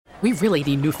We really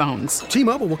need new phones.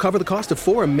 T-Mobile will cover the cost of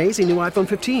 4 amazing new iPhone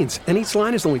 15s, and each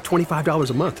line is only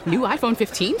 $25 a month. New iPhone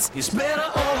 15s? It's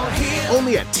better over here.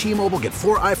 Only at T-Mobile, get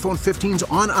 4 iPhone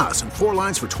 15s on us and 4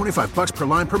 lines for $25 per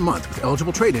line per month with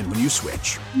eligible trade-in when you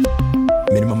switch.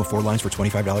 Minimum of 4 lines for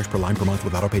 $25 per line per month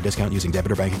with autopay discount using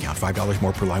debit or bank account. $5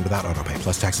 more per line without autopay,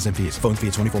 plus taxes and fees. Phone fee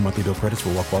at 24 monthly bill credits for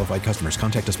well-qualified customers.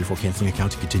 Contact us before canceling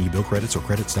account to continue bill credits or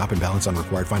credit stop and balance on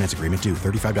required finance agreement due.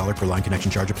 $35 per line connection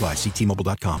charge applies. See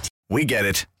T-Mobile.com. We get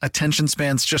it. Attention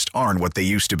spans just aren't what they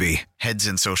used to be. Heads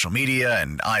in social media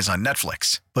and eyes on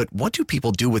Netflix. But what do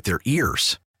people do with their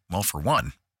ears? Well, for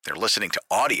one, they're listening to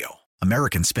audio.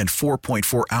 Americans spend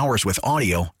 4.4 hours with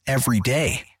audio every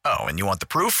day. Oh, and you want the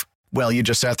proof? Well, you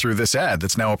just sat through this ad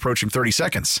that's now approaching 30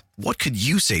 seconds. What could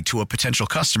you say to a potential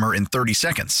customer in 30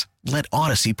 seconds? Let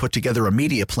Odyssey put together a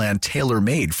media plan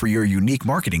tailor-made for your unique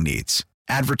marketing needs.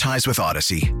 Advertise with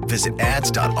Odyssey. Visit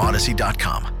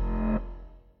ads.odyssey.com.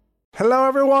 Hello,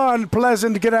 everyone.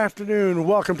 Pleasant good afternoon.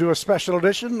 Welcome to a special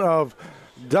edition of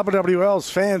WWL's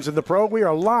Fans in the Pro. We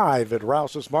are live at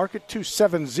Rouse's Market,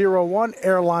 2701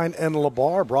 Airline and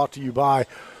LeBar, brought to you by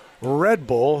Red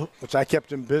Bull, which I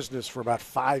kept in business for about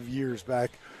 5 years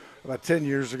back, about 10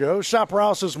 years ago. Shop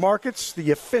Rouse's Markets, the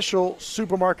official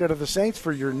supermarket of the Saints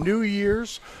for your New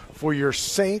Year's, for your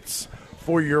Saints,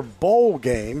 for your bowl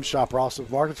game. Shop Rouse's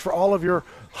Markets for all of your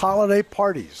holiday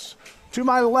parties. To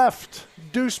my left,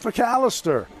 Deuce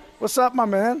McAllister. What's up, my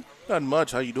man? Not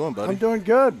much. How you doing, buddy? I'm doing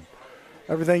good.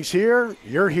 Everything's here.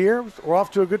 You're here. We're off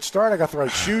to a good start. I got the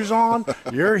right shoes on.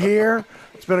 You're here.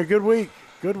 It's been a good week.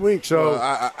 Good week. So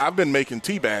I've been making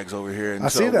tea bags over here. And I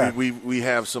see that. We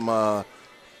have some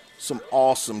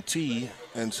awesome tea,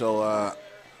 and so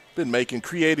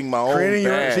creating my own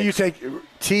bags. So you take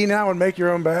tea now and make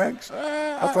your own bags?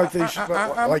 That's like they should,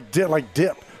 like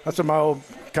dip. That's what my old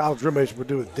college roommates would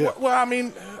do with dip. Well, I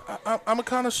mean, I'm a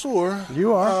connoisseur.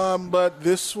 You are. But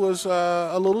this was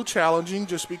a little challenging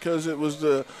just because it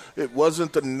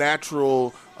wasn't the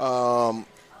natural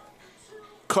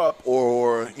cup,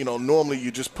 or normally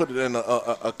you just put it in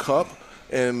a cup,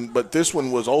 but this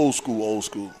one was old school.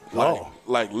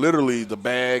 Like literally the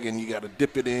bag, and you got to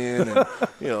dip it in, and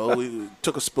we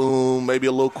took a spoon, maybe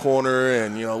a little corner,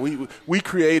 and we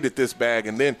created this bag,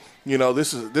 and then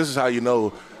this is how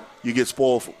you get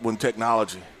spoiled when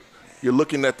technology. You're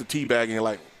looking at the tea bag and you're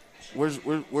like, where's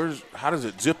how does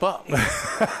it zip up?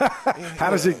 How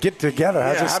does it get together?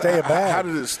 How does it stay a bag? How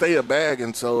does it stay a bag?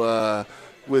 And so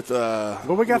we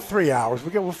got 3 hours.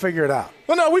 We'll figure it out.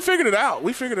 Well, no, we figured it out.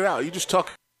 You just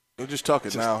tuck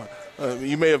it now.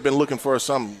 You may have been looking for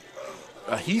some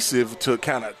adhesive to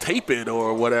kind of tape it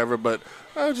or whatever, but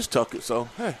just tuck it. So,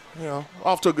 hey,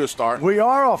 off to a good start. We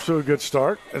are off to a good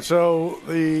start. And so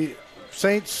the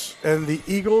Saints and the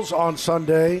Eagles on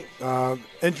Sunday.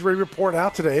 Injury report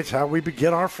out today. It's how we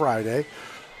begin our Friday.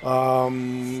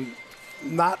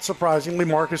 Not surprisingly,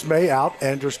 Marcus May out.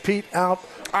 Andrus Peat out.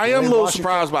 I am a little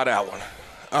surprised by that one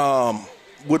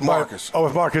with Marcus.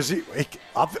 With Marcus.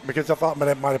 Because I thought might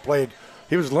have played.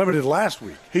 He was limited last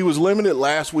week.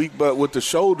 But with the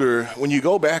shoulder, when you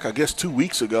go back, I guess 2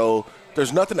 weeks ago,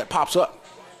 there's nothing that pops up.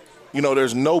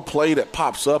 There's no play that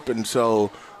pops up, and so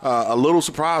a little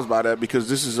surprised by that because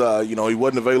this is, he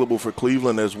wasn't available for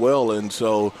Cleveland as well, and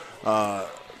so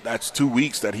that's 2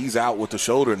 weeks that he's out with the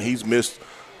shoulder, and he's missed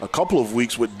a couple of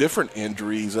weeks with different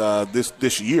injuries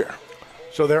this year.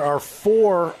 So there are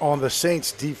 4 on the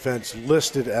Saints defense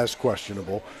listed as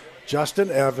questionable: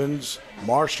 Justin Evans,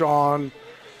 Marshawn,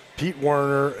 Pete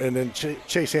Werner, and then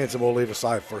Chase Hansen we'll leave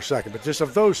aside for a second. But just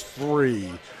of those 3,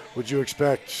 would you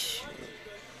expect,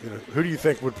 who do you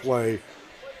think would play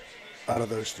out of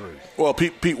those 3? Well,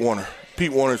 Pete Werner.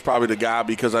 Pete Werner is probably the guy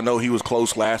because I know he was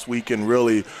close last week and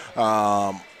really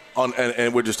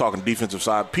and we're just talking defensive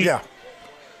side. Pete, yeah.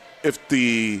 If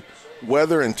the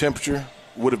weather and temperature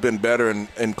would have been better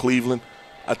in Cleveland,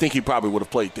 I think he probably would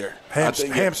have played there.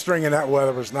 Hamstring in that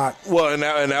weather was not. Well, and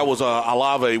that was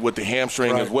Olave with the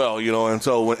hamstring as well, and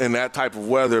so in that type of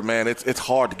weather, man, it's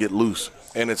hard to get loose,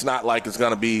 and it's not like it's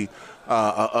going to be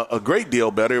a great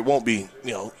deal better. It won't be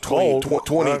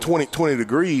 20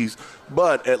 degrees,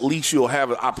 but at least you'll have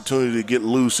an opportunity to get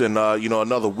loose, and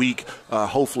another week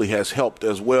hopefully has helped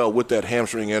as well with that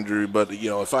hamstring injury. But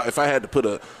if I had to put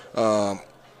a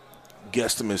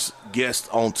guest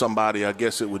on somebody, I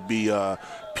guess it would be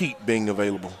Pete being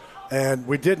available. And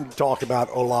we didn't talk about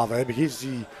Olave, but he's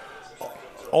the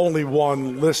only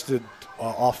one listed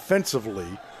offensively.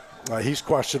 He's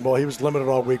questionable. He was limited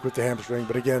all week with the hamstring,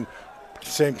 but again,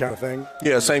 same kind of thing.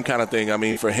 Yeah, same kind of thing. I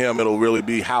mean, for him, it'll really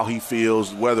be how he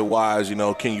feels weather-wise.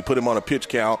 Can you put him on a pitch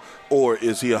count, or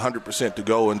is he 100% to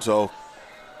go? And so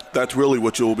that's really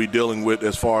what you'll be dealing with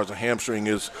as far as a hamstring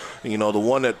is, the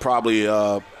one that probably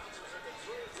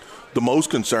the most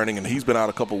concerning, and he's been out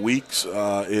a couple weeks,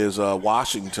 is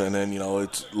Washington. And,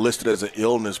 it's listed as an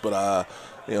illness, but,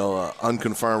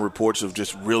 unconfirmed reports of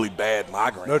just really bad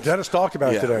migraines. No, Dennis talked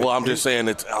about it today. Well, I'm just saying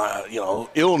it's,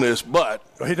 illness, but.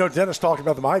 Dennis talked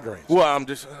about the migraines. Well, I'm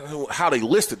just, how they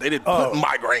listed. They didn't put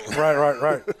migraine.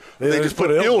 Right. They just put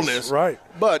illness. Right.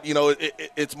 But,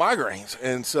 it's migraines.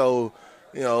 And so,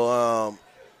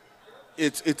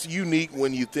 it's unique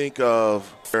when you think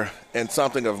of and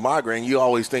something of migraine. You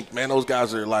always think, man, those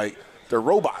guys are they're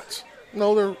robots.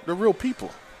 No, they're real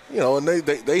people. And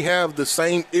they have the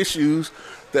same issues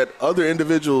that other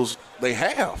individuals they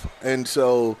have. And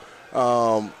so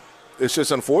it's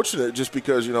just unfortunate just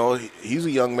because, he's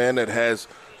a young man that has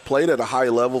played at a high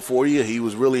level for you. He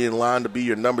was really in line to be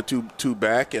your number two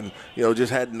back and,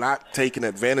 just had not taken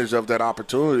advantage of that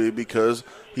opportunity because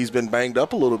he's been banged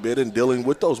up a little bit and dealing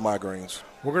with those migraines.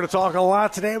 We're going to talk a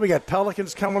lot today. We got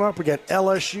Pelicans coming up. We got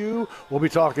LSU. We'll be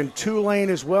talking Tulane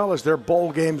as well as their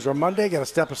bowl games are Monday. Got to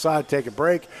step aside, take a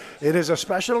break. It is a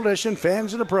special edition,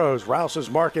 Fans and the Pros, Rouse's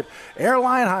Market,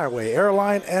 Airline Highway,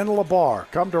 Airline and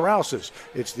LeBar. Come to Rouse's.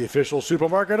 It's the official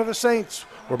supermarket of the Saints.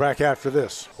 We're back after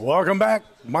this. Welcome back.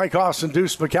 Mike Haas and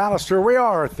Deuce McAllister. We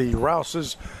are at the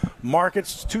Rouse's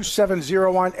Markets,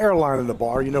 2701 Airline and the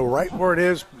Bar. You know right where it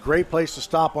is. Great place to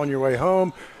stop on your way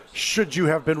home. Should you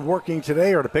have been working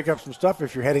today or to pick up some stuff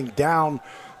if you're heading down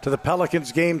to the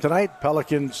Pelicans game tonight.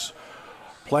 Pelicans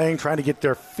playing, trying to get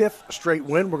their 5th straight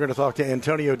win. We're going to talk to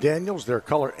Antonio Daniels, their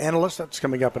color analyst. That's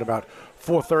coming up at about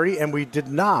 4:30. And we did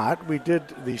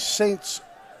the Saints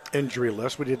injury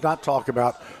list. We did not talk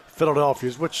about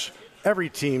Philadelphia's, which every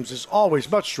team's is always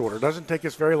much shorter. Doesn't take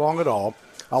us very long at all.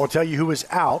 I will tell you who is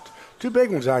out. 2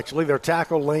 big ones, actually. Their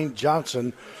tackle, Lane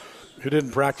Johnson, who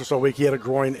didn't practice all week. He had a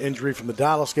groin injury from the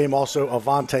Dallas game. Also,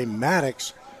 Avonte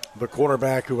Maddox, the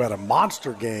quarterback who had a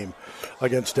monster game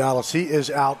against Dallas. He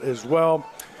is out as well.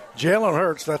 Jalen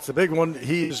Hurts, that's the big one.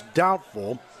 He is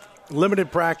doubtful.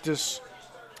 Limited practice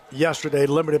yesterday,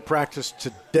 limited practice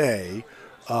today.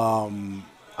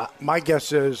 My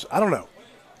guess is, I don't know.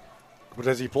 But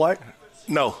does he play?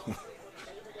 No.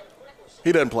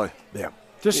 He doesn't play. Yeah.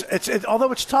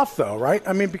 Although it's tough, though, right?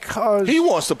 I mean, because he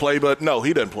wants to play, but no,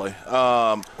 he doesn't play.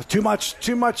 Too much.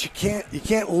 You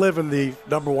can't live in the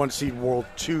number 1 seed world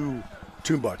too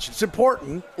much. It's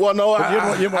important. Well, no,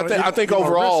 I think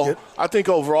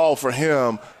overall for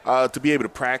him to be able to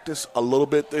practice a little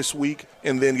bit this week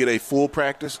and then get a full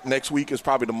practice next week is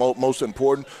probably the most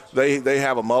important. They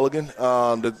have a mulligan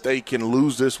that they can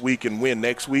lose this week and win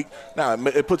next week. Now,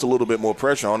 it puts a little bit more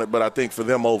pressure on it, but I think for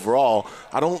them overall,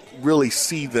 I don't really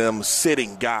see them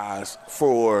sitting guys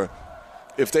for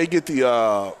if they get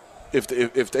the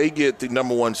if they get the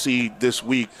number 1 seed this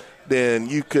week, then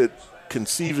you could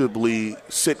conceivably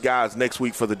sit guys next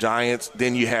week for the Giants,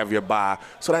 then you have your bye.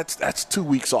 So that's 2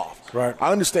 weeks off. Right.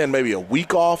 I understand maybe a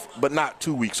week off, but not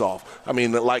 2 weeks off. I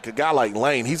mean, like a guy like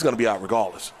Lane, he's going to be out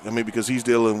regardless. I mean, because he's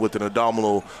dealing with an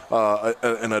abdominal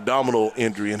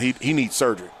injury, and he needs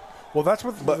surgery. Well, that's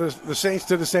what the Saints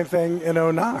did the same thing in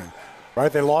 2009. Right,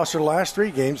 they lost their last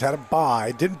 3 games, had a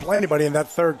bye, didn't play anybody in that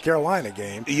 3rd Carolina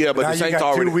game. Yeah, but the Saints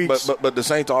the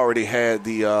Saints already had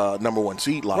the number 1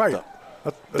 seed locked up.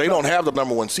 They don't have the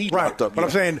number 1 seed locked up yet. But I'm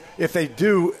saying if they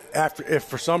do, if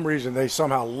for some reason they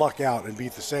somehow luck out and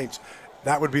beat the Saints,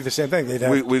 that would be the same thing.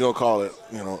 We're going to call it,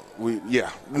 No,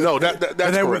 that's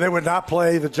correct. They would not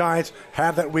play the Giants,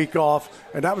 have that week off,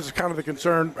 and that was kind of the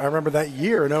concern. I remember that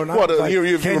year in 2009. Well,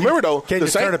 you remember, though,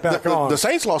 the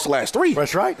Saints lost the last 3.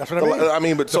 That's right. That's what I mean. I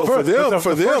mean, but so for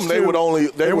them, they would only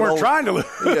 – They weren't trying to lose.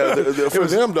 Yeah, for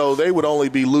them, though, they would only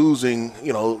be losing,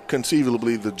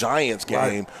 conceivably the Giants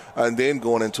game and then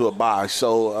going into a bye.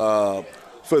 So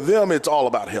for them, it's all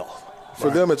about health. For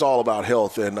them, it's all about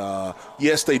health, and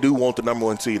yes, they do want the number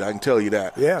 1 seed. I can tell you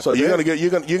that. Yeah. So you're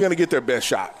gonna get their best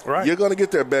shot. Right. You're gonna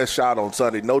get their best shot on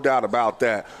Sunday, no doubt about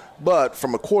that. But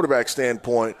from a quarterback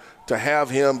standpoint, to have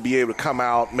him be able to come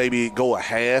out, maybe go a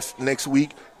half next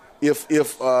week, if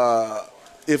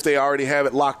they already have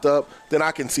it locked up, then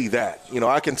I can see that.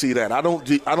 I can see that. I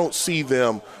don't see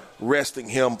them resting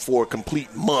him for a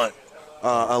complete month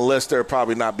unless they're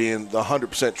probably not being the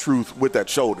 100% truth with that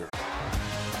shoulder.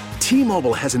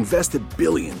 T-Mobile has invested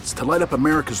billions to light up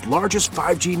America's largest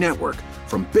 5G network,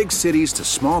 from big cities to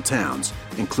small towns,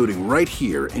 including right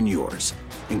here in yours.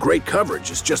 And great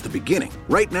coverage is just the beginning.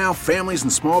 Right now, families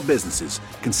and small businesses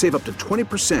can save up to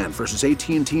 20% versus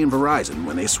AT&T and Verizon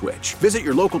when they switch. Visit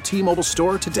your local T-Mobile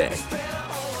store today.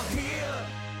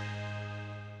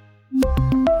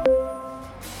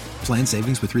 Plan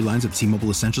savings with 3 lines of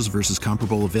T-Mobile Essentials versus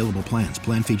comparable available plans.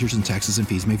 Plan features and taxes and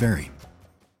fees may vary.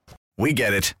 We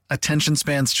get it. Attention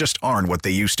spans just aren't what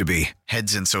they used to be.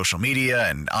 Heads in social media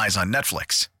and eyes on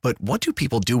Netflix. But what do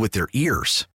people do with their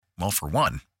ears? Well, for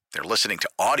one, they're listening to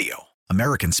audio.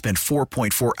 Americans spend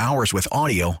 4.4 hours with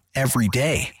audio every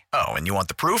day. Oh, and you want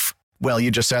the proof? Well,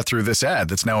 you just sat through this ad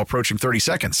that's now approaching 30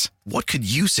 seconds. What could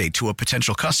you say to a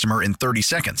potential customer in 30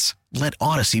 seconds? Let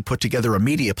Odyssey put together a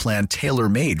media plan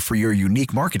tailor-made for your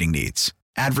unique marketing needs.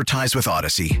 Advertise with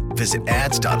Odyssey. Visit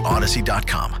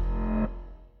ads.odyssey.com.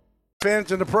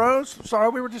 Fans and the pros, sorry,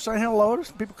 we were just saying hello to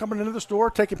some people coming into the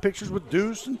store, taking pictures with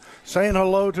Deuce and saying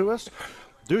hello to us.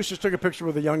 Deuce just took a picture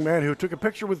with a young man who took a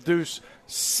picture with Deuce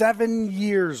 7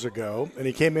 years ago, and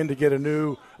he came in to get an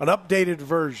updated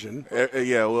version.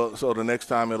 Yeah, well, so the next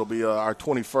time it'll be our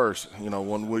 21st,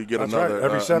 when we get That's another. Right,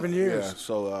 every 7 years. Yeah,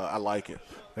 so I like it.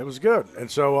 It was good.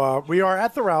 And so we are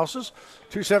at the Rouse's,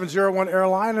 2701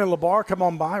 Airline in LeBar. Come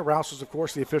on by. Rouse's, of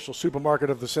course, the official supermarket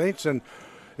of the Saints. And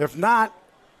if not,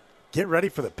 get ready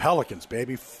for the Pelicans,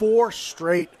 baby. 4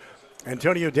 straight.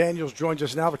 Antonio Daniels joins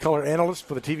us now, the color analyst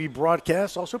for the TV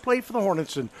broadcast. Also played for the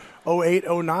Hornets in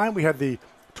 08-09. We had the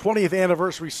 20th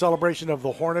anniversary celebration of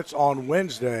the Hornets on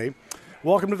Wednesday.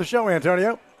 Welcome to the show,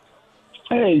 Antonio.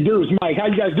 Hey, Deuce, Mike. How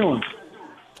you guys doing?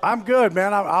 I'm good,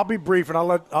 man. I'll be brief, and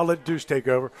I'll let Deuce take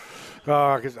over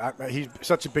because he's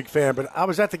such a big fan. But I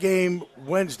was at the game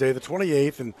Wednesday, the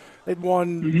 28th, and they'd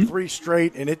won 3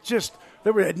 straight, and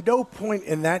there were at no point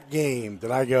in that game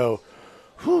that I go,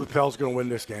 Pell's going to win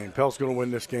this game. Pell's going to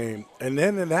win this game. And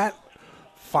then in that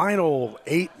final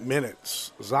 8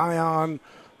 minutes, Zion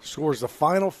scores the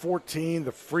final 14,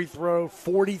 the free throw,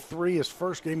 43, his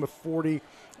first game with 40.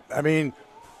 I mean,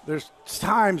 there's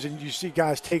times and you see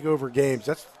guys take over games.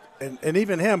 And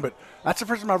even him, but that's the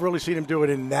first time I've really seen him do it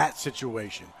in that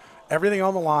situation. Everything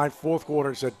on the line, fourth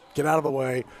quarter, said, get out of the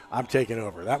way, I'm taking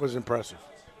over. That was impressive.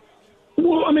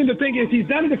 Well, I mean, the thing is, he's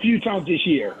done it a few times this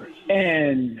year,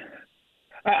 and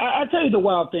I'll tell you the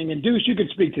wild thing, and Deuce, you can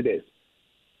speak to this.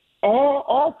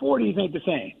 All 40s ain't the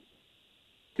same.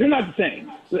 They're not the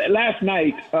same. Last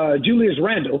night, Julius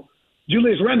Randle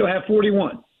had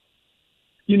 41.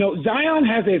 Zion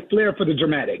has a flair for the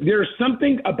dramatic. There's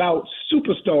something about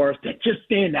superstars that just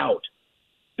stand out,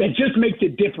 that just makes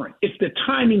it different. It's the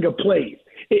timing of plays.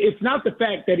 It's not the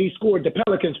fact that he scored the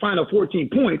Pelicans' final 14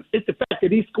 points. It's the fact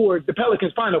that he scored the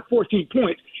Pelicans' final 14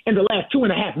 points in the last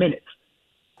 2.5 minutes.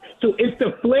 So it's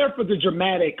the flair for the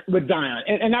dramatic with Zion.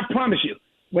 And I promise you,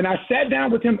 when I sat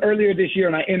down with him earlier this year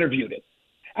and I interviewed him,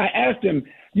 I asked him,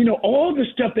 all the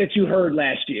stuff that you heard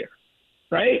last year,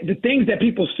 right? The things that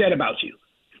people said about you,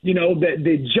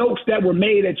 the jokes that were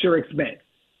made at your expense.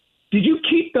 Did you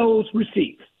keep those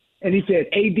receipts? And he said,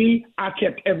 AD, I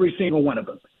kept every single one of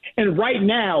them. And right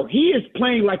now, he is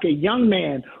playing like a young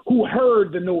man who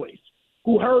heard the noise,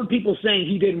 who heard people saying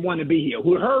he didn't want to be here,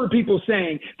 who heard people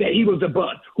saying that he was a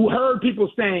bust, who heard people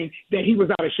saying that he was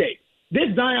out of shape.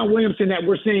 This Zion Williamson that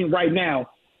we're seeing right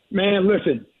now, man,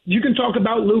 listen, you can talk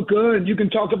about Luka and you can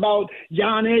talk about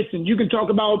Giannis and you can talk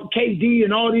about KD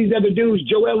and all these other dudes,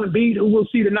 Joel Embiid, who we'll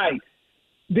see tonight.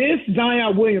 This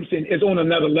Zion Williamson is on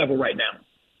another level right now.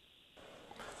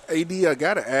 AD, I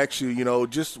got to ask you,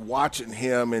 just watching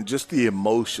him and just the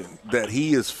emotion that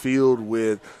he is filled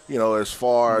with, as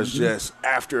far as just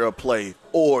after a play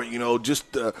or,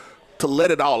 just to let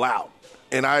it all out.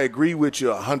 And I agree with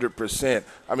you 100%.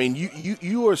 I mean,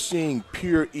 you are seeing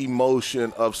pure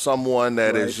emotion of someone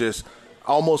that is just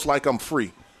almost like I'm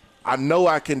free. I know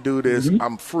I can do this.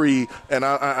 I'm free, and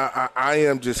I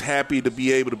am just happy to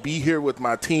be able to be here with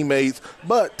my teammates,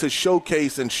 but to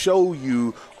showcase and show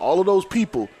you all of those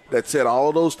people that said all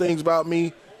of those things about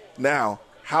me. Now,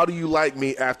 how do you like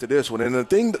me after this one? And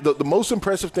the most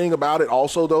impressive thing about it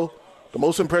also, though,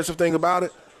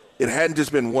 it hadn't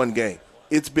just been one game.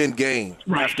 It's been game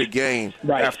after game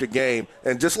after game.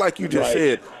 And just like you just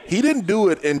said, he didn't do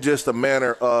it in just a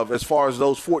manner of, as far as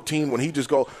those 14, when he just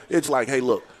go, it's like, hey,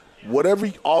 look, whatever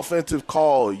offensive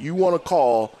call you want to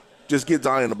call, just get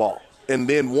Zion the ball. And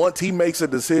then once he makes a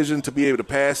decision to be able to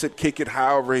pass it, kick it,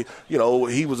 however,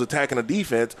 he was attacking a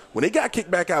defense, when it got kicked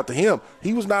back out to him,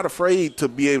 he was not afraid to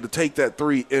be able to take that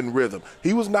three in rhythm.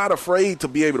 He was not afraid to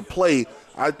be able to play,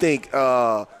 I think,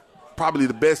 probably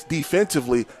the best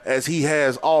defensively as he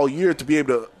has all year to be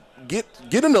able to get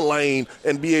in the lane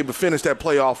and be able to finish that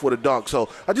play off with a dunk. So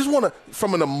I just want to,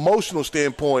 from an emotional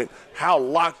standpoint, how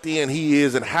locked in he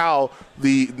is and how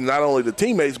not only the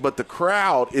teammates but the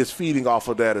crowd is feeding off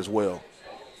of that as well.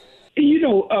 We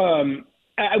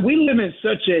live in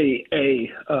such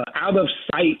a out of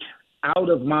sight, out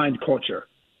of mind culture,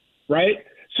 right?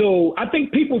 So I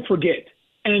think people forget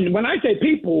And when I say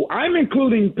people, I'm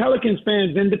including Pelicans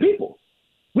fans in the people.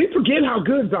 We forget how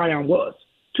good Zion was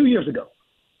 2 years ago.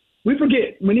 We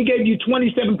forget when he gave you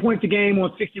 27 points a game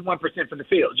on 61% from the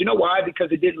field. You know why?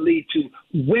 Because it didn't lead to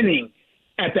winning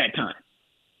at that time.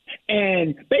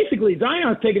 And basically,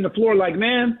 Zion's taking the floor like,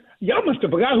 man, y'all must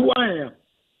have forgot who I am.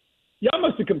 Y'all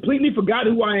must have completely forgot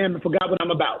who I am and forgot what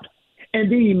I'm about. And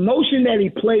the emotion that he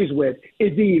plays with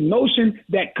is the emotion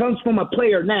that comes from a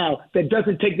player now that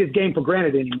doesn't take this game for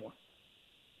granted anymore.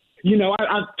 You know,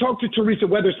 I've talked to Teresa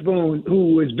Weatherspoon,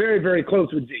 who is very, very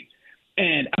close with Z,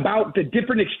 and about the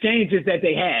different exchanges that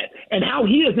they had and how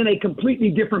he is in a completely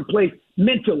different place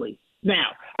mentally now.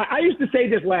 I used to say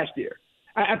this last year.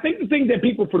 I think the thing that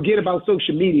people forget about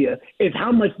social media is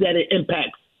how much that it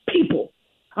impacts people.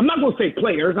 I'm not going to say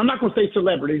players. I'm not going to say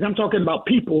celebrities. I'm talking about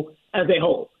people as a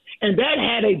whole. And that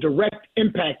had a direct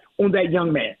impact on that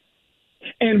young man.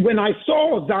 And when I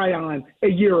saw Zion a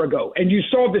year ago and you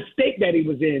saw the state that he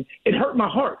was in, it hurt my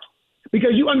heart.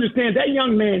 Because you understand that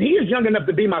young man, he is young enough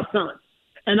to be my son.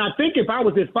 And I think if I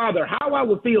was his father, how I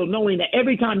would feel knowing that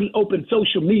every time he opened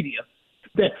social media,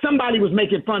 that somebody was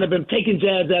making fun of him, taking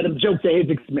jabs at him, jokes at his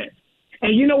expense.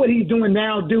 And you know what he's doing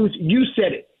now, dudes? You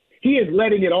said it. He is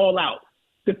letting it all out.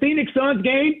 The Phoenix Suns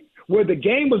game, where the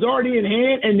game was already in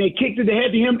hand and they kicked it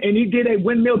ahead to him and he did a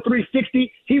windmill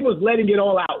 360, he was letting it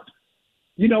all out.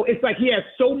 You know, it's like he has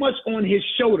so much on his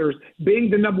shoulders being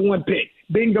the number one pick,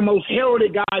 being the most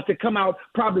heralded guy to come out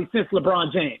probably since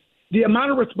LeBron James. The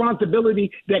amount of responsibility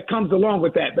that comes along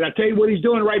with that. But I tell you what he's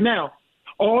doing right now.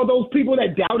 All those people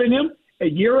that doubted him a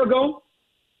year ago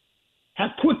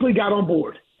have quickly got on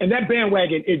board. And that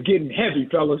bandwagon is getting heavy,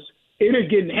 fellas. It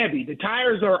is getting heavy. The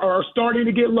tires are starting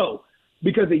to get low.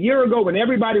 Because a year ago when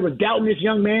everybody was doubting this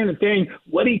young man and saying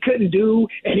what he couldn't do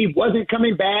and he wasn't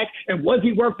coming back and was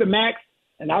he worth the max,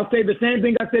 and I'll say the same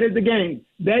thing I said at the game,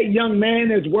 that young man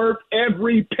is worth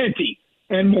every penny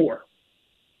and more.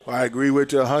 I agree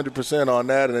with you 100% on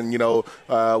that. And, you know,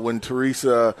 when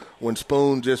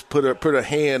Spoon just put a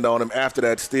hand on him after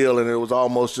that steal, and it was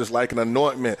almost just like an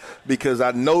anointment, because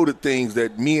I know the things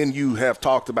that me and you have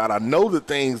talked about. I know the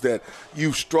things that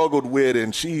you've struggled with,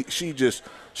 and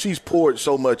she's poured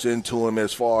so much into him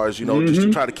as far as, you know, just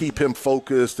to try to keep him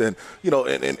focused. And, you know,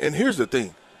 and here's the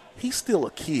thing. He's still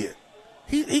a kid.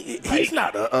 He's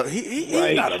not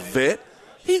a vet.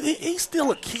 He's still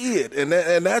a kid, and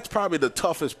that's probably the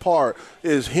toughest part,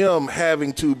 is him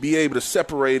having to be able to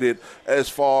separate it as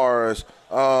far as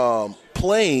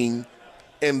playing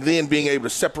and then being able to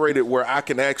separate it where I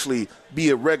can actually be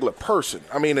a regular person.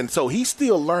 I mean, and so he's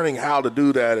still learning how to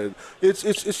do that, and it's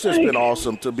just been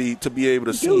awesome to be able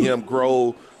to see him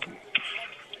grow.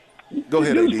 Go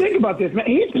ahead, AD. Think about this, man.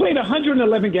 He's played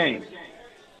 111 games.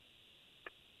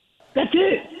 That's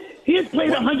it. He has played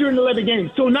 111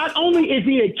 games. So not only is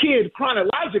he a kid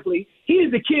chronologically, he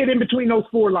is the kid in between those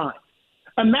four lines.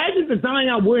 Imagine the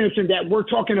Zion Williamson that we're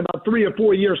talking about 3 or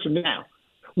 4 years from now,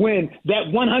 when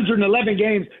that 111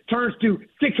 games turns to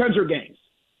 600 games,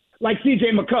 like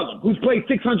C.J. McCollum, who's played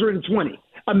 620.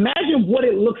 Imagine what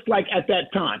it looks like at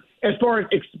that time as far as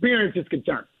experience is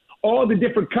concerned, all the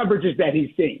different coverages that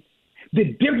he's seen,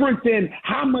 the difference in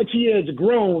how much he has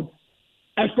grown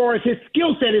as far as his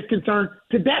skill set is concerned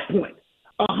to that point.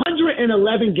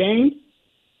 111 games,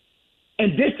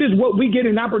 and this is what we get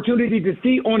an opportunity to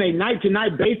see on a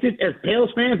night-to-night basis as Pels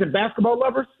fans and basketball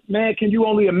lovers. Man, can you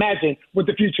only imagine what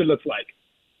the future looks like?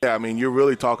 Yeah, I mean, you're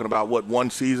really talking about, one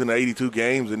season, 82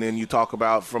 games, and then you talk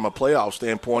about from a playoff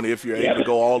standpoint, if you're able to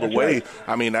go all the way. Right.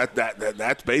 I mean,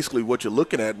 that's basically what you're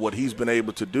looking at, what he's been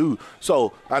able to do.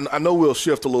 So I know we'll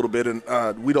shift a little bit,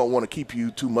 and we don't want to keep you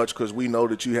too much because we know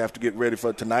that you have to get ready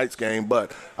for tonight's game.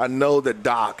 But I know that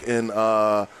Doc and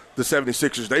the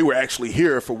 76ers, they were actually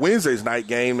here for Wednesday's night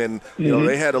game, and you know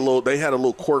they had a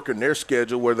little quirk in their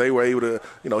schedule where they were able to,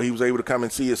 you know, he was able to come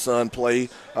and see his son play,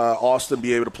 Austin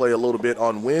be able to play a little bit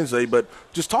on Wednesday. But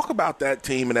just talk about that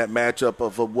team and that matchup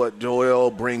of what Joel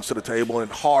brings to the table,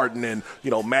 and Harden and,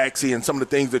 you know, Maxey, and some of the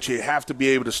things that you have to be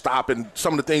able to stop, and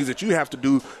some of the things that you have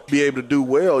to be able to do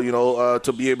well, you know,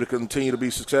 to be able to continue to be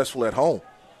successful at home.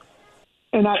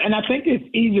 And I think it's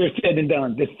easier said than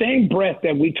done. The same breath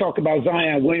that we talk about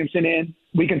Zion Williamson in,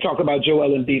 we can talk about Joel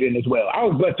Embiid in as well. I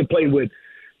was blessed to play with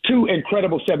two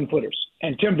incredible 7-footers,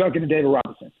 and Tim Duncan and David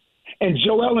Robinson. And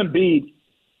Joel Embiid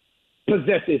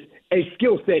possesses a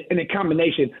skill set and a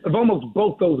combination of almost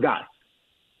both those guys.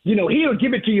 You know, he'll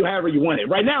give it to you however you want it.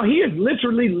 Right now, he is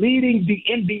literally leading the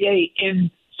NBA in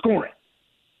scoring.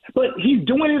 But he's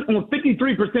doing it on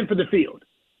 53% for the field.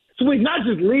 So he's not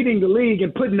just leading the league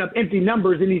and putting up empty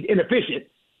numbers and he's inefficient.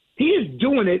 He is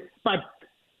doing it by,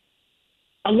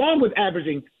 along with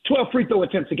averaging 12 free throw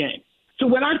attempts a game. So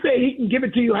when I say he can give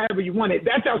it to you however you want it,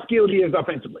 that's how skilled he is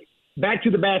offensively. Back to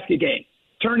the basket game,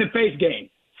 turn and face game,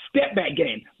 step back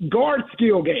game, guard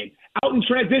skill game, out in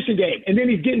transition game, and then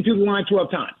he's getting to the line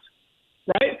 12 times,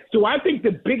 right? So I think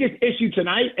the biggest issue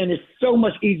tonight, and it's so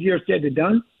much easier said than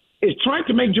done, is trying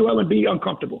to make Joel Embiid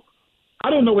uncomfortable. I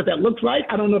don't know what that looks like.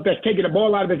 I don't know if that's taking the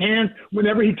ball out of his hands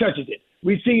whenever he touches it.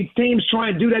 We've seen teams try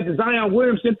and do that to Zion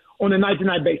Williamson on a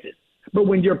night-to-night basis. But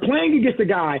when you're playing against a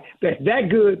guy that's that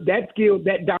good, that skilled,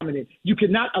 that dominant, you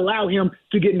cannot allow him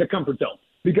to get in the comfort zone.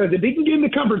 Because if he can get in the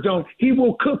comfort zone, he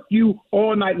will cook you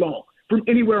all night long from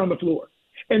anywhere on the floor.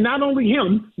 And not only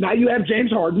him, now you have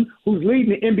James Harden, who's leading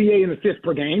the NBA in assists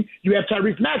per game. You have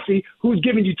Tyrese Maxey, who's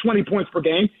giving you 20 points per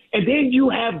game. And then you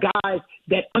have guys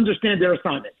that understand their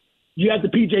assignment. You have the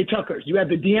P.J. Tuckers. You have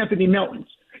the DeAnthony Meltons.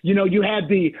 You have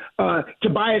the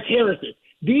Tobias Harrises.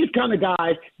 These kind of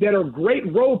guys that are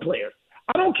great role players.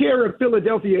 I don't care if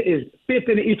Philadelphia is fifth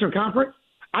in the Eastern Conference.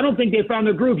 I don't think they found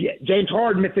their groove yet. James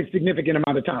Harden missed a significant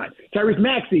amount of time. Tyrese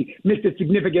Maxey missed a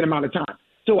significant amount of time.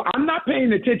 So I'm not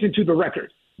paying attention to the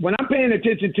record. What I'm paying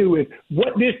attention to is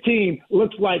what this team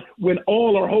looks like when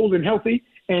all are whole and healthy.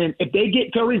 And if they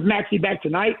get Tyrese Maxey back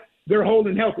tonight, they're whole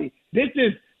and healthy. This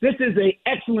is an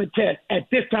excellent test at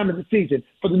this time of the season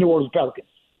for the New Orleans Pelicans.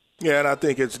 Yeah, and I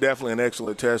think it's definitely an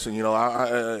excellent test. And,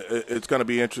 it's going to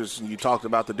be interesting. You talked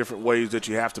about the different ways that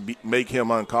you have to make him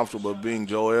uncomfortable being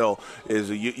Joel.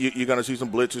 You're going to see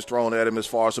some blitzes thrown at him as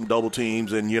far as some double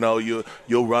teams, and,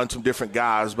 you'll run some different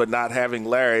guys. But not having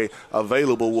Larry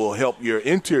available will help your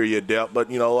interior depth.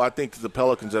 But, I think the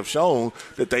Pelicans have shown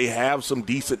that they have some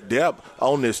decent depth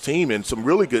on this team and some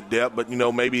really good depth. But,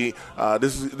 maybe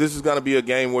this is going to be a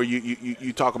game where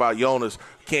you talk about Jonas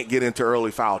can't get into early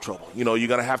foul trouble. You're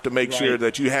going to have to make sure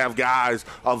that you have guys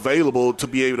available to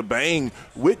be able to bang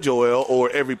with Joel, or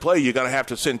every play you're going to have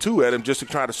to send two at him just to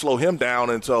try to slow him down.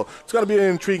 And so it's going to be an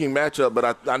intriguing matchup.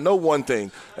 But I know one thing,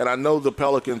 and I know the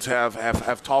Pelicans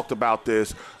have talked about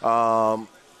this. The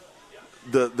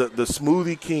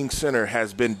Smoothie King Center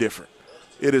has been different.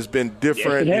 It has been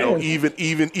different,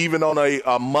 even on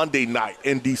a Monday night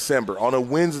in December, on a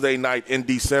Wednesday night in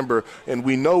December, and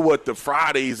we know what the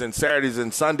Fridays and Saturdays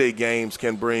and Sunday games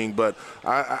can bring. But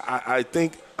I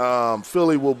think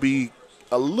Philly will be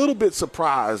a little bit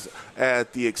surprised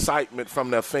at the excitement from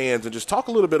their fans, and just talk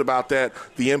a little bit about that,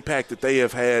 the impact that they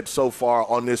have had so far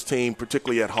on this team,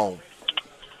 particularly at home.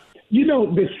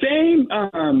 The same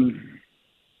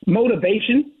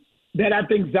motivation that I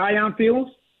think Zion feels.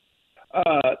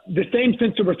 The same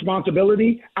sense of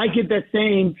responsibility, I get that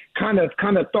same kind of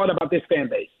thought about this fan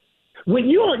base. When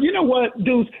you know what,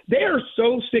 dudes, they are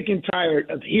so sick and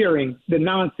tired of hearing the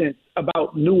nonsense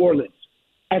about New Orleans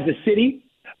as a city,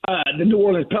 the New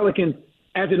Orleans Pelicans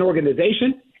as an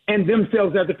organization, and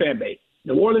themselves as a fan base.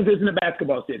 New Orleans isn't a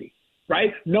basketball city,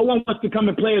 right? No one wants to come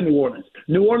and play in New Orleans.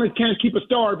 New Orleans can't keep a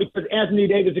star because Anthony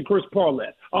Davis and Chris Paul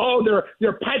left. Oh,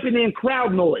 they're piping in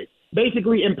crowd noise,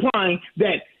 basically implying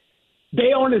that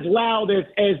they aren't as loud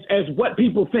as what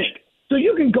people think. So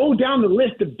you can go down the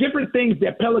list of different things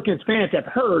that Pelicans fans have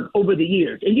heard over the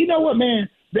years. And you know what, man?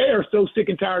 They are so sick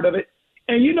and tired of it.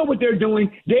 And you know what they're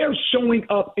doing? They're showing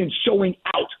up and showing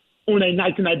out on a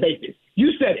night-to-night basis.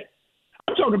 You said it.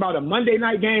 I'm talking about a Monday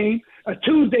night game, a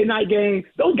Tuesday night game.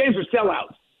 Those games are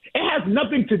sellouts. It has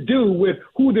nothing to do with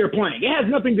who they're playing. It has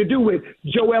nothing to do with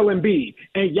Joel Embiid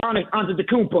and Giannis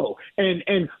Antetokounmpo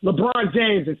and LeBron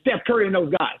James and Steph Curry and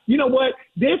those guys. You know what?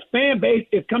 This fan base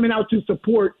is coming out to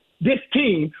support this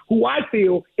team, who I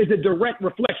feel is a direct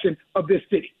reflection of this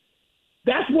city.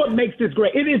 That's what makes this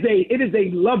great. It is a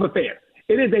love affair.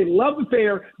 It is a love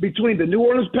affair between the New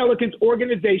Orleans Pelicans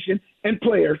organization and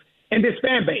players and this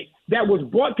fan base that was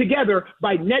brought together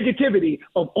by negativity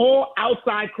of all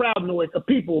outside crowd noise of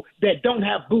people that don't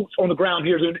have boots on the ground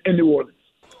here in New Orleans.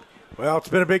 Well, it's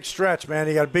been a big stretch, man.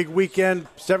 You got a big weekend.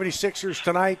 76ers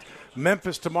tonight,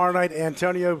 Memphis tomorrow night.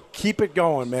 Antonio, keep it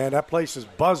going, man. That place is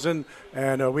buzzing,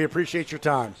 and we appreciate your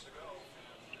time.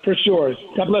 For sure.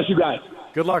 God bless you guys.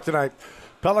 Good luck tonight.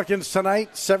 Pelicans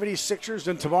tonight, 76ers,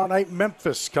 and tomorrow night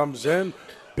Memphis comes in.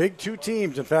 Big two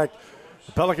teams. In fact,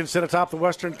 the Pelicans sit atop the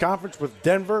Western Conference with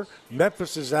Denver.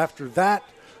 Memphis is after that,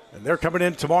 and they're coming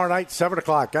in tomorrow night, 7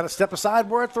 o'clock. Got to step aside.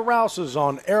 We're at the Rouses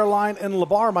on Airline and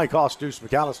LeBar. Mike Hoss, Deuce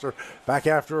McAllister. Back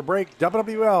after a break.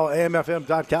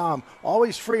 WWL-AMFM.com.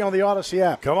 Always free on the Odyssey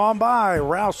app. Come on by.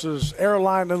 Rouses,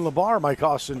 Airline and LeBar. Mike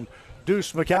Hoss and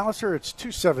Deuce McAllister. It's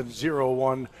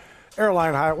 2701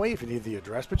 Airline Highway, if you need the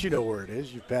address, but you know where it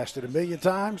is. You've passed it a million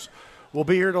times. We'll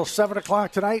be here till 7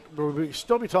 o'clock tonight. We'll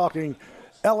still be talking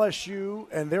LSU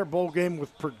and their bowl game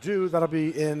with Purdue. That'll be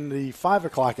in the 5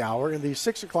 o'clock hour. In the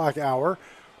 6 o'clock hour,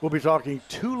 we'll be talking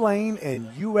Tulane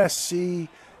and USC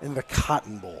in the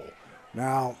Cotton Bowl.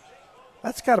 Now,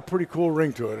 that's got a pretty cool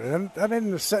ring to it. And that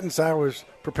isn't a sentence I was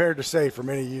prepared to say for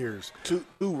many years. Two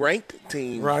ranked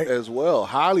teams as well,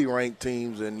 highly ranked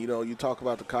teams. And, you talk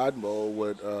about the Cotton Bowl,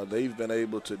 what they've been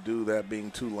able to do, that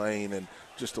being Tulane, and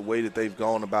just the way that they've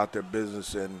gone about their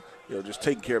business and, just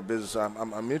taking care of business.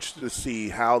 I'm interested to see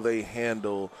how they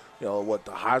handle, the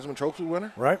Heisman Trophy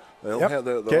winner. Right. They'll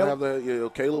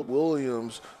have Caleb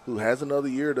Williams, who has another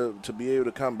year to be able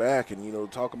to come back and,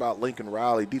 talk about Lincoln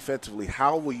Riley defensively.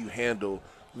 How will you handle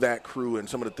that crew and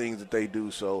some of the things that they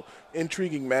do? So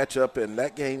intriguing matchup, and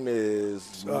that game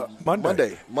is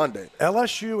Monday.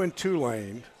 LSU and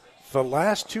Tulane, the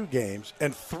last two games,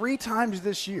 and 3 times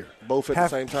this year, both at the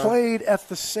same time, played at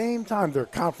the same time. Their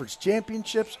conference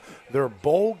championships, their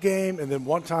bowl game, and then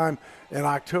one time in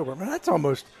October. I mean, that's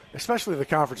almost, especially the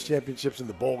conference championships and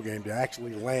the bowl game, to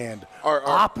actually land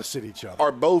opposite each other.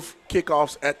 Are both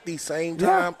kickoffs at the same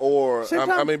time, or same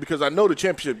time. I mean, because I know the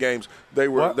championship games they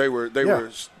were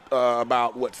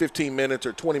about 15 minutes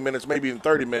or 20 minutes, maybe even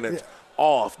 30 minutes.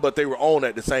 Off, but they were on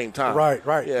at the same time. Right.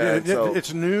 Yeah,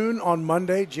 it's noon on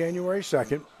Monday, January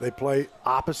 2nd. They play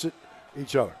opposite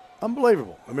each other.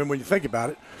 Unbelievable. I mean, when you think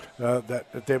about it,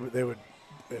 that they would,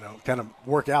 kind of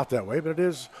work out that way. But it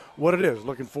is what it is.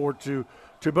 Looking forward to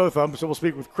both of them. So we'll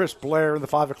speak with Chris Blair in the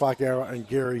 5 o'clock hour and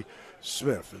Gary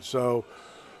Smith. And so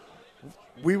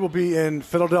we will be in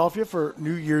Philadelphia for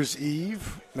New Year's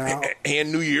Eve now,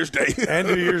 and New Year's Day. I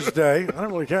don't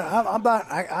really care.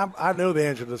 I know the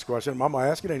answer to this question. I'm going to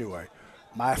ask it anyway.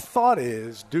 My thought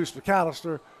is Deuce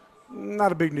McAllister,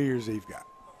 not a big New Year's Eve guy.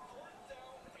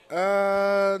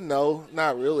 No,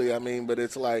 not really. I mean, but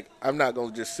it's like I'm not going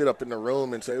to just sit up in the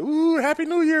room and say, "Ooh, Happy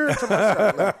New Year" to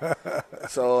myself. No.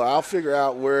 So I'll figure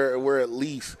out where at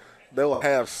least they'll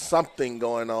have something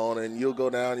going on, and you'll go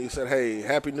down and you said, "Hey,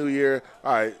 Happy New Year."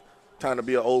 All right, time to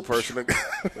be an old person.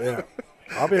 Yeah.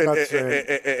 I'll be about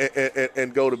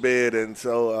and go to bed. And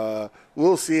so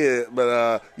we'll see it.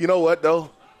 But you know what,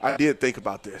 though? I did think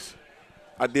about this.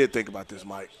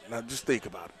 Mike. Now just think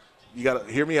about it. You got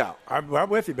to hear me out. I'm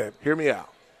with you, babe. Hear me out.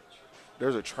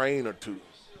 There's a train or two.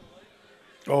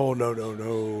 Oh,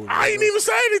 no. I ain't even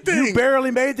say anything. You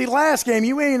barely made the last game.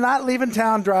 You ain't not leaving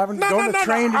town driving, going to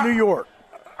train to New York.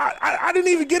 I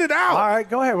didn't even get it out. All right,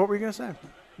 go ahead. What were you going to say?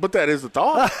 But that is the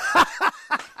thought.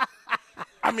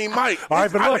 I mean, Mike, all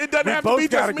right, but look, it doesn't have to be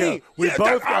just me. We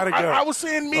both got to go. I was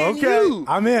saying me and you.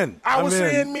 I'm in. I was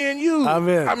saying me and you. I'm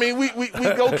in. I mean, we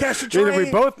go catch the train. Either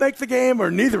we both make the game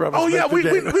or neither of us we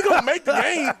going to make the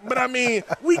game. But, I mean,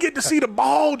 we get to see the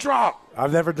ball drop.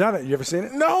 I've never done it. You ever seen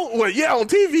it? No. Well, yeah, on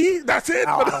TV. That's it.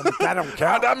 That don't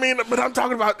count. I mean, but I'm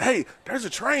talking about, hey, there's a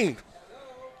train.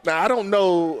 Now, I don't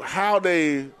know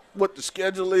what the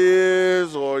schedule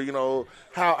is, or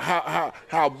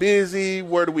how busy,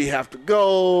 where do we have to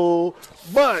go,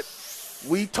 but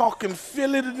we talking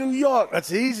Philly to New York.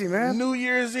 That's easy, man. New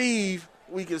Year's Eve,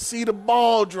 we can see the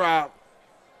ball drop.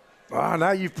 Oh,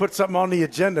 now you've put something on the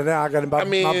agenda. Now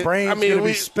my brain's going to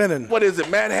be spinning. What is it,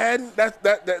 Manhattan?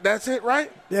 That's it, right?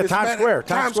 Yeah, Times Square.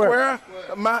 Times Square.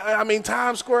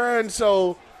 Times Square, and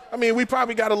so we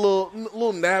probably got a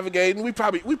little navigating. We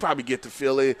probably get to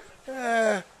Philly.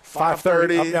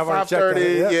 5:30,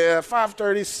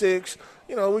 5:36.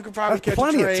 We could probably catch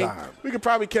a train. We could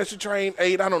probably catch a train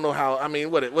 8. I don't know how. I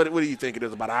mean, what do you think it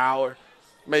is? About an hour,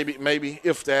 maybe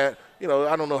if that. I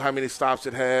don't know how many stops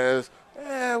it has.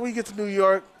 We get to New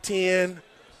York 10.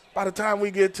 By the time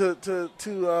we get to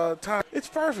time, it's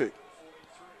perfect.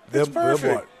 It's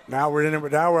perfect. Now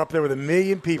we're up there with 1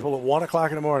 million people at 1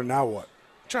 o'clock in the morning. Now what?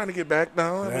 Trying to get back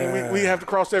now. I mean, we have to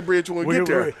cross that bridge when we get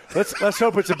there. Let's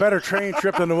hope it's a better train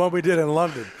trip than the one we did in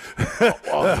London.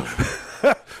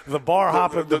 The bar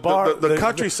hopping, the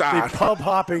countryside, the pub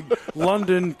hopping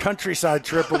London countryside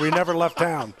trip where we never left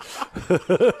town.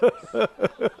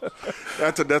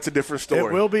 That's a different story.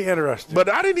 It will be interesting. But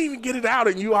I didn't even get it out,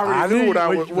 and you already knew what I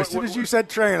was. As soon as you said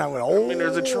train, I went, oh. I mean,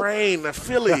 there's a train, a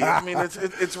Philly. I mean,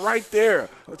 it's right there.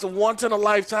 It's a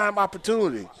once-in-a-lifetime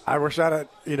opportunity. I wish I had,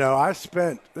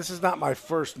 this is not my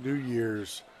first New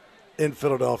Year's in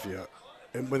Philadelphia.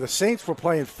 And when the Saints were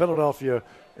playing Philadelphia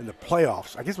in the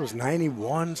playoffs, I guess it was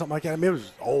 91, something like that. I mean, it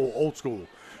was old school.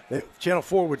 Channel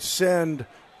 4 would send.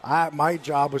 My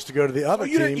job was to go to the other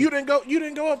team. You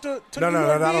didn't go up to no, New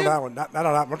York not on that one. Not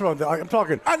on that one. I'm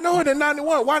talking. I know it in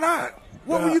 91. Why not?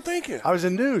 What were you thinking? I was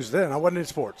in news then. I wasn't in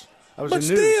sports. I was in news.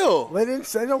 Still. They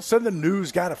don't send the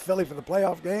news guy to Philly for the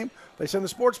playoff game. They send the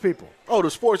sports people. Oh, the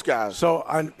sports guys. So,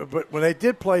 but when they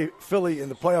did play Philly in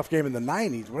the playoff game in the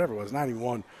 90s, whatever it was,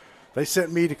 91, they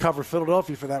sent me to cover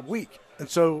Philadelphia for that week. And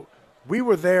so we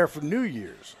were there for New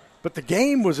Year's, but the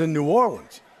game was in New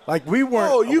Orleans. Like, we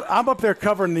weren't. I'm up there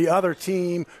covering the other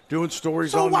team, doing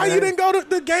stories on. So why you didn't go to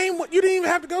the game? You didn't even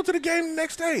have to go to the game the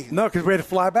next day. No, because we had to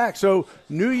fly back. So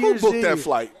New Year's Eve. Who booked that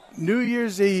flight? New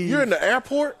Year's Eve. You're in the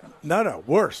airport? No,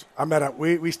 worse.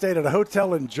 We stayed at a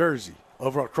hotel in Jersey,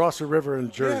 over across the river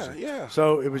in Jersey. Yeah.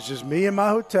 So it was just me and my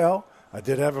hotel. I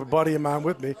did have a buddy of mine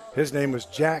with me. His name was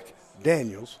Jack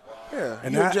Daniels. Yeah,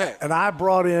 and Jack. And I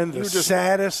brought in the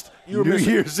saddest New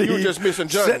Year's Eve. You were just missing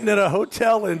Johnny. Sitting at a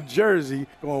hotel in Jersey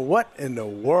going, what in the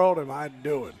world am I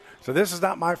doing? So this is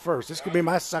not my first. This could be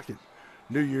my second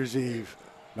New Year's Eve.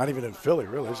 Not even in Philly,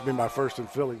 really. This would be my first in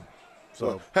Philly.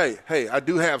 So well, hey, I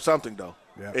do have something, though.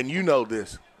 Yeah. And you know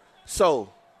this.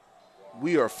 So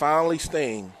we are finally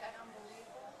staying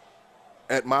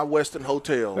at my Westin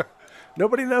Hotel.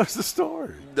 Nobody knows the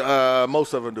story.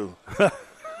 Most of them do.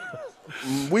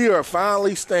 We are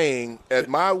finally staying at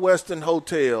my Westin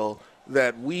Hotel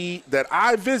that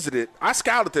I visited. I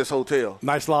scouted this hotel.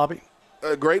 Nice lobby.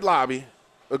 A great lobby.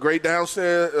 A great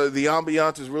downstairs. The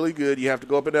ambiance is really good. You have to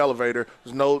go up an elevator.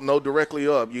 There's no directly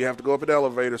up. You have to go up an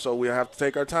elevator, so we have to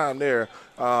take our time there,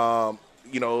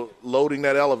 loading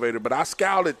that elevator. But I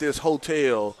scouted this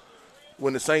hotel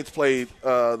when the Saints played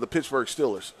the Pittsburgh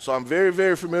Steelers. So I'm very,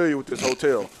 very familiar with this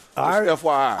hotel.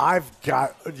 FYI.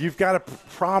 You've got to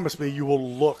promise me you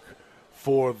will look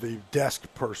for the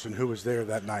desk person who was there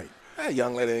that night. That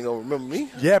young lady ain't going to remember me.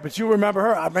 Yeah, but you remember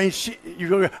her. I mean, you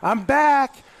go, I'm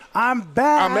back. I'm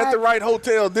at the right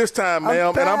hotel this time,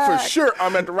 ma'am, and I'm for sure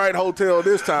I'm at the right hotel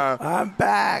this time. I'm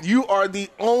back. You are the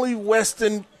only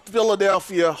Westin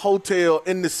Philadelphia hotel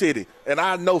in the city, and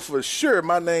I know for sure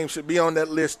my name should be on that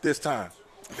list this time.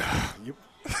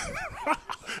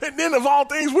 And then, of all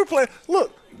things, we're playing.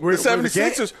 Look, the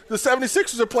 76ers. The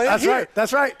 76ers are playing. That's here. right.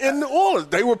 That's right. In New Orleans,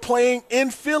 they were playing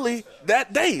in Philly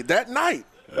that day, that night.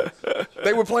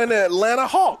 They were playing the Atlanta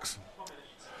Hawks.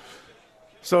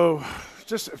 So,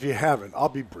 just if you haven't, I'll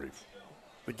be brief.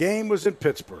 The game was in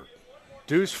Pittsburgh.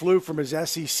 Deuce flew from his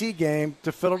SEC game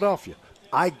to Philadelphia.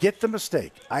 I get the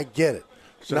mistake. I get it.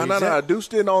 So no. Deuce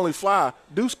didn't only fly.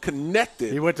 Deuce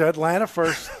connected. He went to Atlanta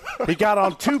first. He got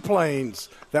on two planes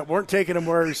that weren't taking him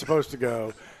where he was supposed to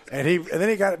go. And then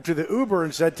he got to the Uber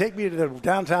and said, take me to the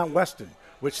downtown Westin,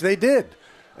 which they did.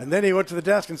 And then he went to the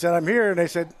desk and said, I'm here. And they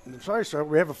said, I'm sorry, sir,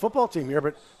 we have a football team here,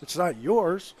 but it's not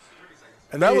yours.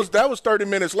 And that was 30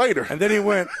 minutes later. And then he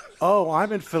went,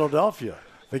 I'm in Philadelphia.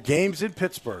 The game's in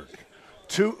Pittsburgh.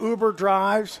 2 Uber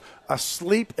drives, a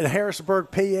sleep in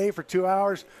Harrisburg, PA for 2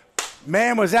 hours.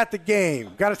 Man was at the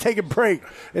game. Got to take a break.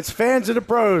 It's Fans and the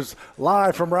Pros,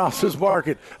 live from Rouse's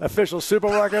Market, official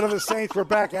supermarket of the Saints. We're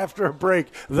back after a break.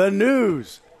 The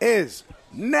news is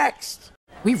next.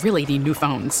 We really need new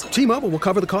phones. T-Mobile will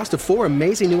cover the cost of 4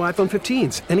 amazing new iPhone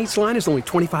 15s, and each line is only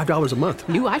 $25 a month.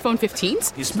 New iPhone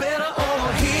 15s? It's better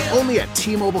over here. Only at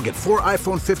T-Mobile, get 4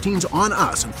 iPhone 15s on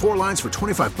us and 4 lines for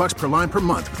 $25 per line per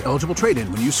month with eligible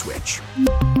trade-in when you switch.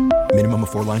 Minimum of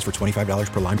 4 lines for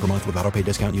 $25 per line per month with autopay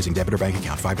discount using debit or bank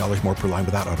account. $5 more per line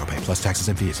without autopay, plus taxes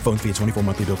and fees. Phone fee at 24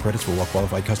 monthly bill credits for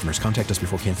well-qualified customers. Contact us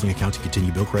before canceling account to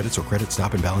continue bill credits or credit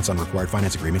stop and balance on required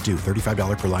finance agreement due.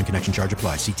 $35 per line connection charge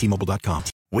applies. See T-Mobile.com.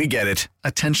 We get it.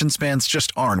 Attention spans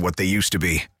just aren't what they used to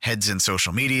be. Heads in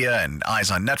social media and eyes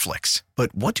on Netflix.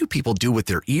 But what do people do with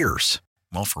their ears?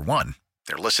 Well, for one,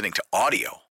 they're listening to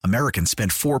audio. Americans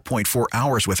spend 4.4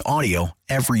 hours with audio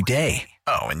every day.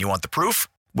 Oh, and you want the proof?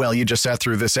 Well, you just sat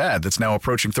through this ad that's now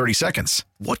approaching 30 seconds.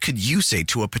 What could you say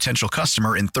to a potential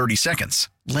customer in 30 seconds?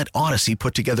 Let Odyssey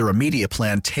put together a media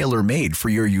plan tailor-made for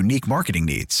your unique marketing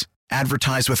needs.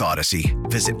 Advertise with Odyssey.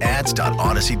 Visit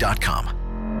ads.odyssey.com.